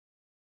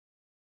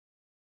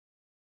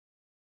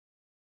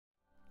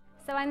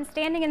So I'm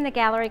standing in the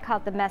gallery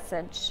called The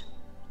Message.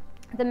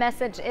 The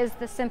Message is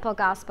the simple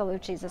gospel of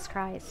Jesus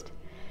Christ.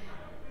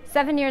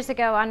 7 years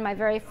ago, on my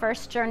very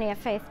first Journey of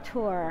Faith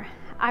tour,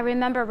 I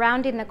remember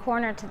rounding the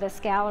corner to this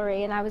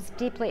gallery, and I was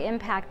deeply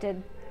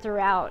impacted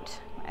throughout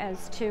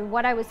as to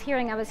what I was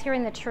hearing. I was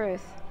hearing the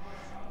truth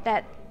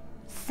that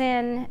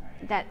sin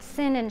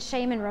and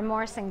shame and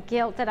remorse and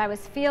guilt that I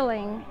was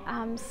feeling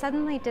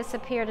suddenly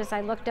disappeared as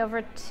I looked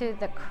over to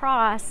the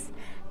cross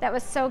that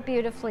was so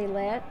beautifully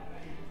lit.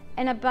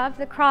 And above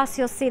the cross,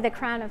 you'll see the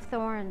crown of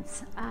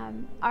thorns.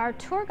 Our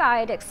tour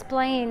guide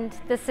explained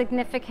the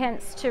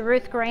significance to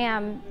Ruth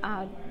Graham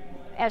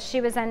as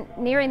she was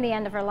nearing the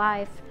end of her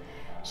life.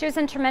 She was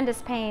in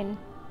tremendous pain.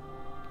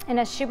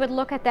 And as she would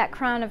look at that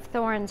crown of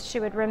thorns,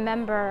 she would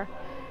remember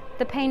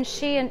the pain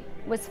she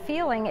was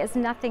feeling is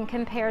nothing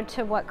compared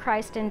to what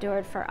Christ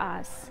endured for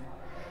us.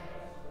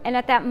 And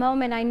at that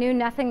moment, I knew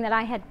nothing that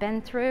I had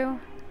been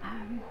through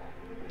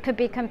could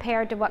be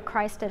compared to what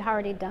Christ had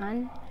already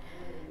done.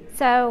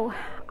 So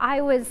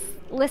I was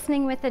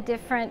listening with a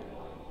different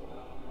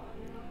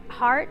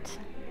heart.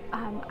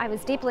 I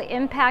was deeply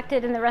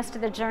impacted, and the rest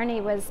of the journey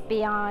was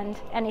beyond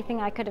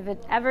anything I could have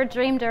ever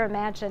dreamed or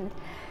imagined.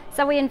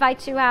 So we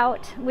invite you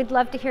out. We'd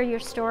love to hear your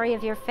story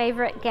of your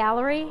favorite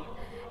gallery,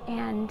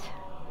 and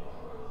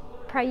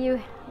pray you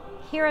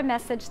hear a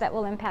message that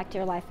will impact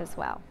your life as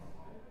well.